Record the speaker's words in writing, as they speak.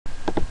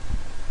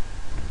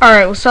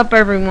Alright, what's up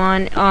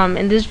everyone?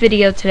 In this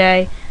video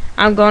today,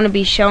 I'm going to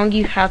be showing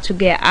you how to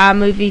get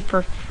iMovie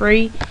for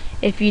free.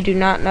 If you do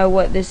not know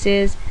what this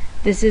is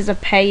a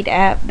paid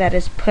app that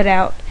is put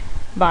out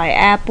by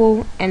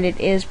Apple, and it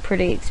is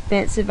pretty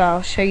expensive.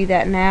 I'll show you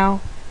that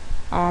now.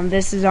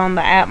 This is on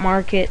the app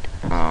market.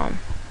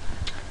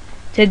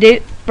 To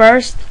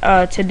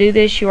do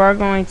this, you are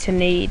going to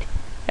need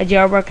a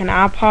jailbroken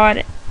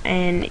iPod,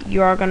 and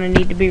you are going to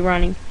need to be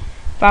running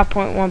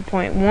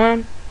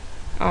 5.1.1.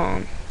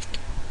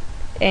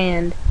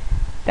 And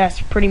that's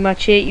pretty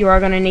much it. You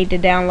are going to need to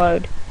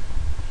download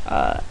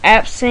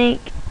AppSync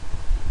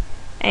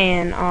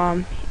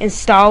and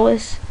install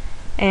this,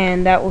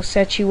 and that will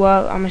set you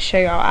up. I'm going to show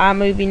you all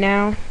iMovie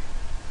now.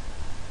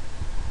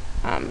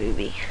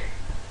 iMovie.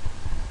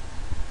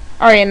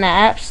 Alright, in the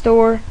App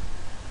Store,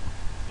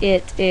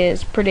 it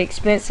is pretty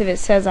expensive. It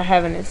says I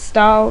haven't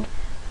installed,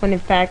 when in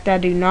fact I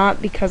do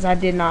not, because I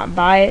did not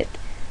buy it.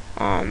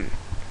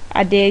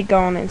 I did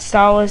go and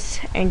install this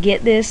and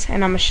get this,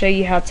 and I'm going to show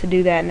you how to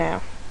do that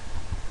now.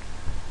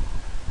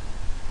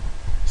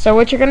 So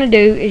what you're going to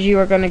do is you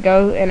are going to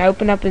go and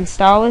open up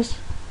Installers,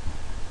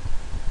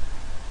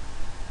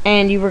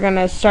 and you are going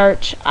to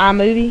search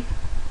iMovie.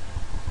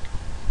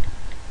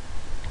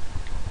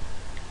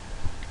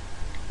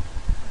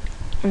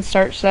 And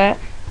search that.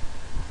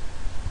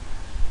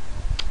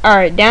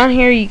 Alright, down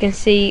here you can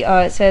see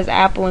it says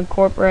Apple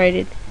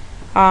Incorporated.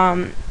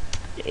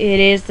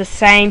 It is the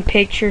same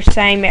picture,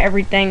 same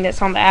everything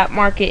that's on the app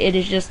market. It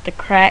is just the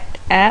cracked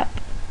app.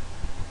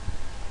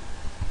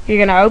 You're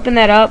going to open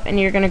that up, and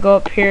you're going to go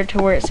up here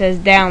to where it says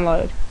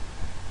download.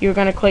 You're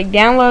going to click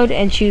download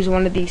and choose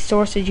one of these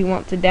sources you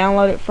want to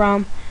download it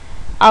from.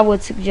 I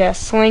would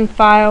suggest Sling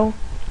File.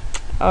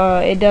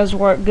 It does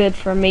work good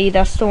for me.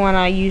 That's the one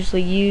I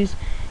usually use.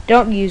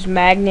 Don't use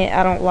Magnet.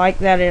 I don't like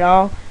that at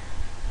all.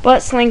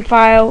 But Sling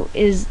File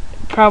is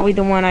probably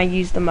the one I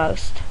use the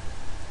most.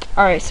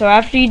 Alright, so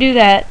after you do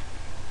that,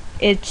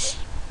 it's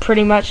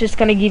pretty much just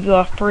going to give you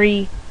a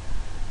free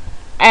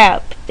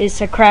app. It's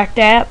a cracked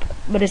app,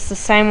 but it's the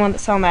same one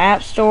that's on the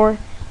App Store.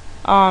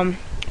 And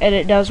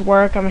it does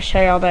work. I'm going to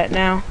show you all that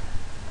now.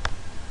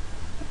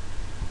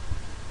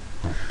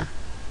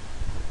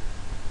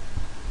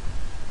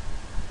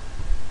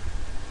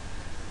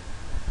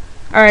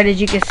 Alright,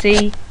 as you can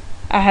see,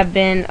 I have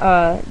been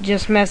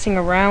just messing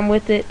around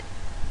with it,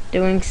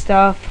 doing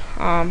stuff.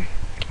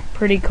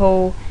 Pretty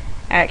cool.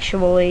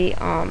 Actually,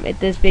 if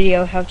this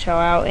video helped y'all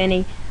out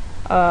any,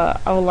 I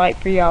would like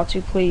for y'all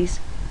to please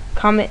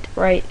comment,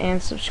 rate,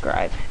 and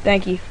subscribe.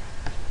 Thank you.